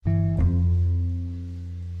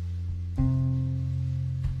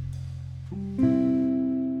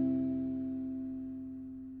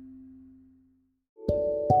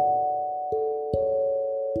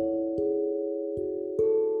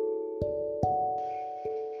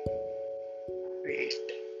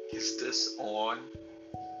Is this on?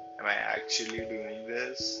 Am I actually doing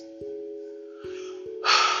this?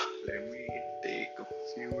 Let me take a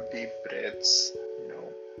few deep breaths.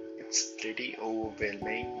 It's pretty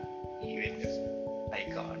overwhelming, even if I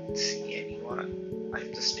can't see anyone.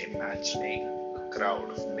 I'm just imagining a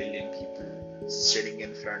crowd of a million people sitting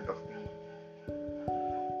in front of me.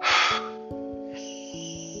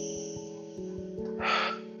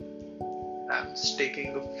 I'm just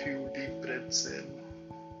taking a few deep breaths in,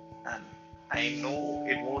 and I know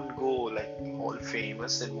it won't go like all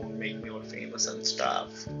famous, it won't make me all famous and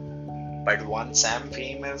stuff. But once I'm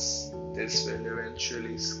famous, this will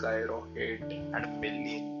eventually skyrocket, and at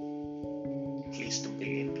least a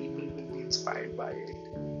billion people will be inspired by it.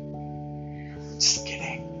 Just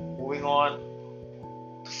kidding. Moving on.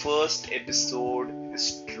 The first episode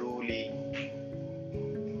is truly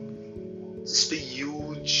just a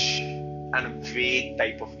huge and vague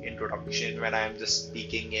type of introduction when I'm just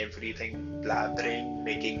speaking everything, blathering,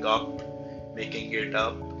 making it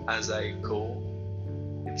up as I go.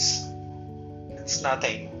 It's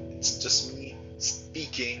nothing. It's just me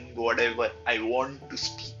speaking whatever I want to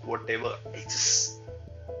speak, whatever I just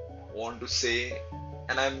want to say,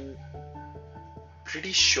 and I'm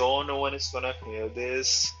pretty sure no one is gonna hear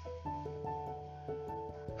this.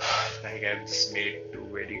 Like, I've just made two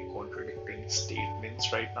very contradicting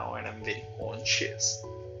statements right now, and I'm very conscious.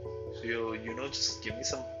 So, just give me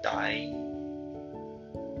some time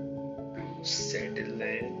to settle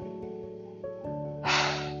in.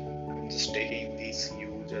 I'm just taking these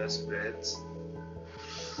huge ass breaths.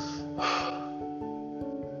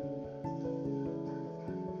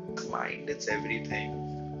 Mind is everything.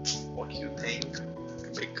 What you think,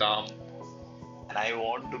 become. And I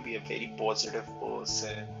want to be a very positive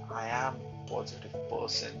person. I am a positive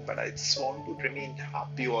person, but I just want to remain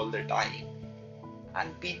happy all the time.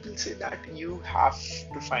 And people say that you have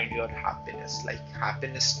to find your happiness. Like,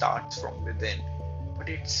 happiness starts from within. But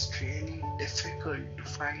it's really difficult to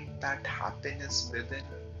find that happiness within.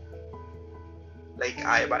 Like,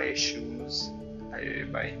 I buy shoes, I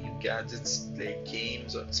buy new gadgets, play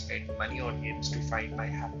games, or spend money on games to find my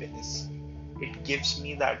happiness. It gives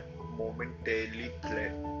me that momentarily.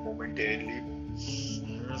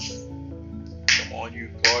 Come on, you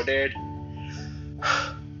got it.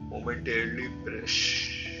 Momentarily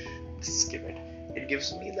skip it. It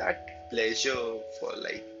gives me that pleasure for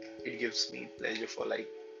like. It gives me pleasure for like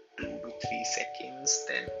 2 to 3 seconds.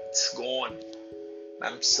 Then it's gone.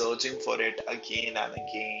 I'm searching for it again and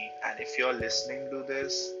again. And if you're listening to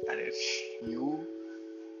this, and if you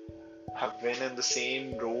have been in the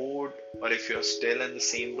same road, or if you're still in the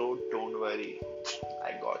same road, don't worry,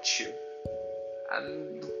 I got you.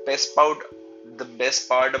 And the best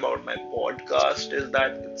part about my podcast is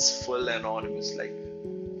that it's full anonymous. Like,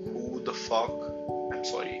 who the fuck, I'm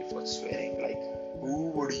sorry for swearing, like, who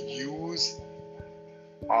would use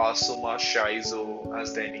Asuma Shizo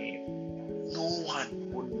as their name? No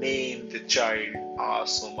one would name the child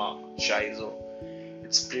Asuma Shizo.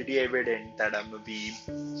 It's pretty evident that I'm a weeb.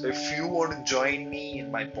 So if you want to join me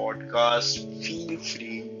in my podcast, feel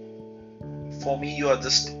free. For me, you are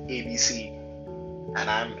just ABC, and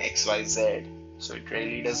I'm XYZ, so it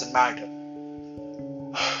really doesn't matter.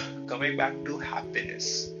 Coming back to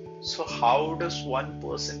happiness. So how does one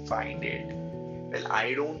person find it? Well,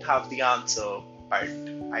 I don't have the answer, but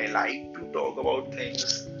I like to talk about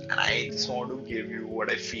things, and I just want to give you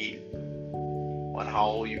what I feel on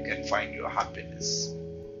how you can find your happiness.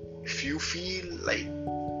 If you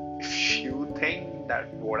think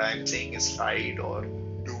that what I'm saying is right, or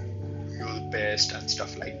do your best and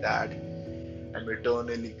stuff like that, I'm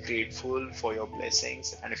eternally grateful for your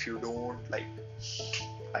blessings. And if you don't, like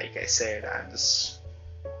I said, I'm just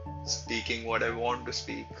speaking what I want to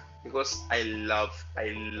speak, because I love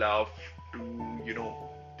to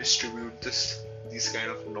distribute this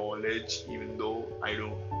kind of knowledge, even though I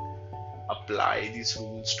don't apply these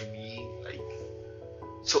rules to me. Like,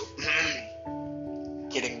 so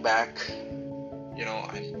getting back,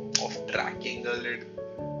 I'm off tracking a little.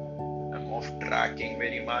 I'm off tracking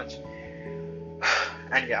very much,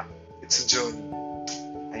 and yeah, it's a journey.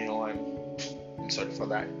 I know I'm sorry for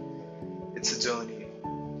that. It's a journey.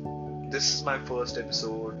 This is my first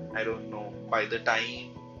episode. I don't know. By the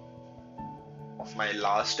time of my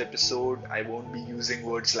last episode, I won't be using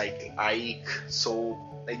words like so,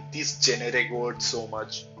 like these generic words so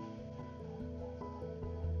much.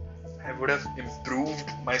 I would have improved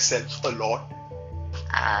myself a lot.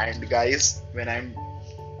 And guys, when I'm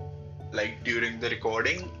like during the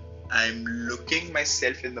recording, I'm looking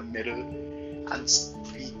myself in the mirror and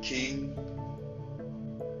speaking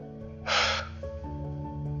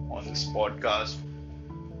on this podcast.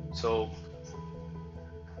 So,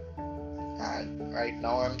 and right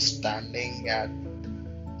now I'm standing at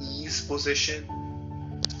ease position,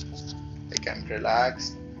 like I'm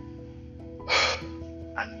relaxed,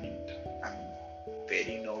 and I'm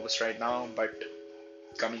very nervous right now. But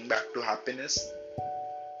coming back to happiness,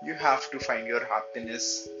 you have to find your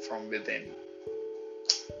happiness from within.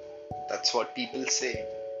 That's what people say,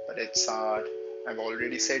 but it's hard. I've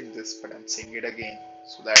already said this, but I'm saying it again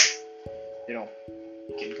so that you know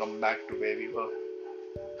we can come back to where we were.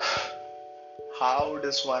 How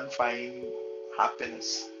does one find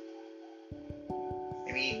happiness?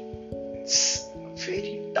 I mean, it's a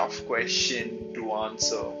very tough question to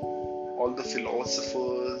answer. All the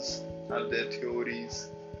philosophers have their theories,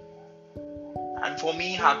 and for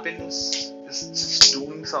me, happiness is just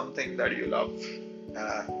doing something that you love.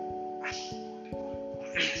 Uh,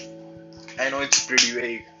 I know it's pretty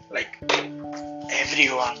vague. Like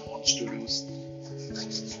everyone wants to do,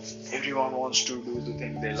 everyone wants to do the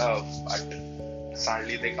thing they love, but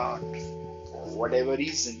sadly they can't for whatever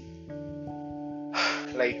reason.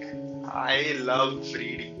 Like I love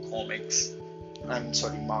reading comics. I'm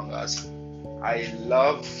sorry, mangas. I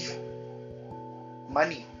love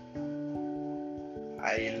money.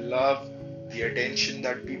 I love the attention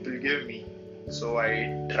that people give me. So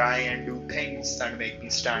I try and do things that make me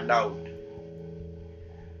stand out.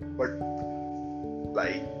 But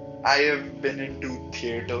like I have been into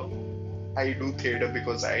theater. I do theater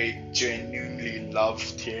because I genuinely love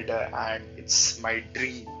theater and it's my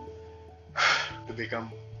dream to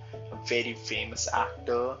become a very famous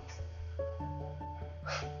actor.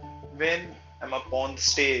 When I'm up on the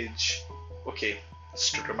stage, okay,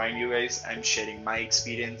 just to remind you guys, I'm sharing my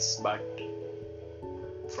experience, but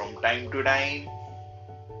from time to time,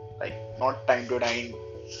 like not time to time,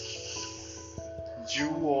 you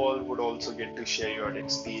all would also get to share your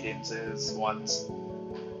experiences once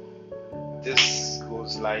this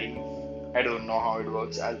goes live. I don't know how it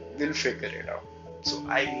works. We'll figure it out. So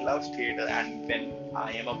I love theater, and when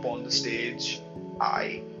I am up on the stage,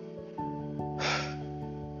 I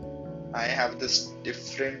I have this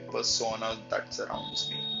different persona that surrounds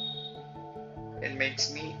me. It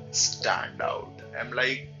makes me stand out. I'm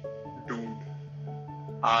like, dude,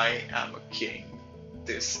 I am a king.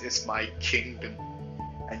 This is my kingdom,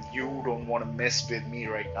 and you don't want to mess with me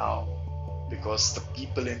right now because the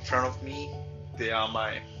people in front of me, they are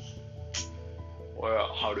my,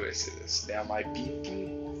 well, how do I say this? They are my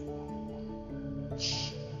people.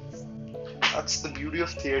 That's the beauty of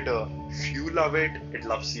theater. If you love it, it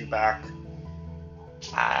loves you back.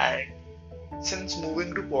 And since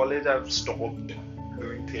moving to college, I've stopped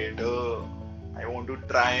doing theater. I want to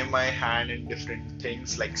try my hand in different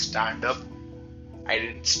things like stand up. I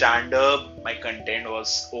did stand up, my content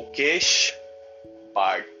was okayish,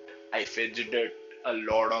 but I fidgeted a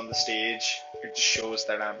lot on the stage. It shows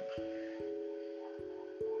that I'm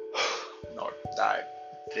not that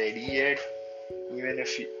ready yet. Even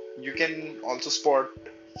if you can also spot,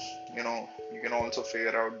 you can also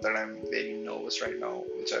figure out that I'm very nervous right now,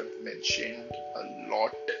 which I've mentioned a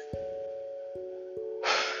lot.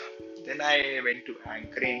 Then I went to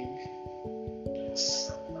anchoring.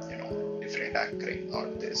 It's, different anchoring,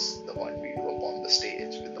 not this, the one we do up on the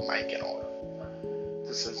stage with the mic and all.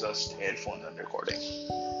 This is just earphones and recording.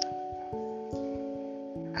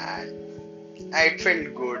 And it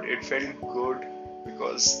felt good. It felt good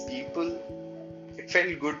because it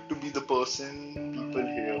felt good to be the person people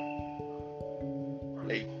hear.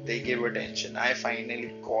 Like they gave attention. I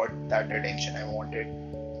finally got that attention I wanted.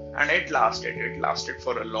 And it lasted. It lasted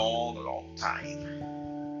for a long, long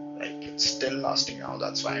time. Like it's still lasting now.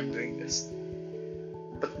 That's why I'm doing this.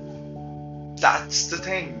 But that's the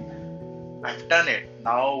thing. I've done it.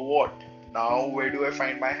 Now what? Now where do I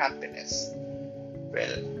find my happiness?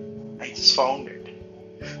 Well, I just found it.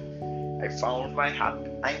 I found my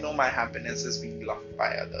I know my happiness is being loved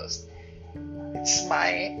by others. It's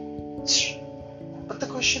my. But the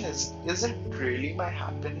question is it really my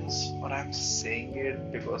happiness, or I'm saying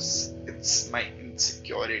it because it's my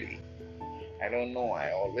insecurity? I don't know.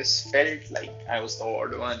 I always felt like I was the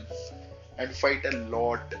odd one. I'd fight a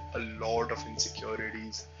lot of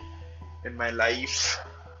insecurities in my life.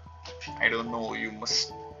 I don't know. You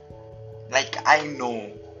must. Like, I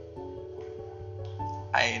know.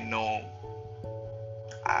 I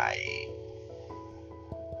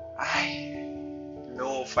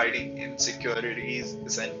know fighting insecurities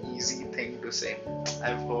is an easy thing to say.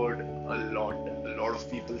 I've heard a lot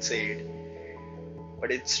of people say it.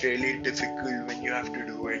 But it's really difficult when you have to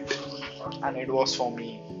do it. And it was for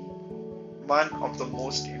me. One of the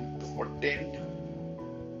most important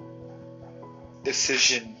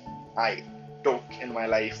decision I took in my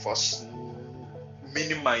life was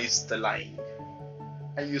minimize the lying.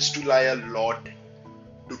 I used to lie a lot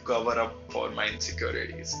to cover up for my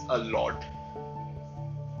insecurities, a lot.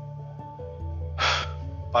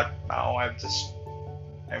 But now I'm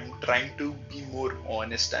trying to be more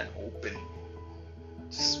honest and open.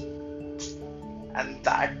 Just, and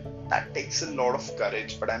that takes a lot of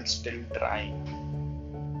courage, but I'm still trying.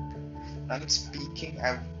 I'm speaking,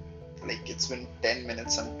 it's been 10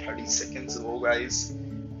 minutes and 30 seconds ago, guys.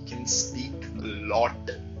 I can speak a lot.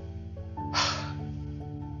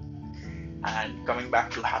 And coming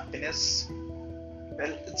back to happiness,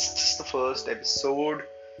 well, it's just the first episode,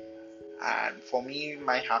 and for me,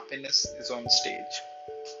 my happiness is on stage.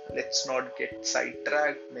 Let's not get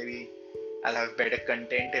sidetracked. Maybe I'll have better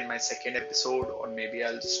content in my second episode, or maybe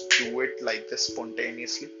I'll just do it like this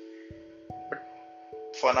spontaneously. But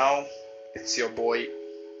for now, it's your boy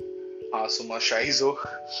Asuma Shaizo.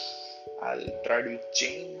 I'll try to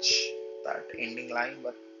change that ending line,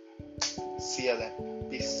 but see ya then.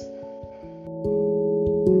 Peace.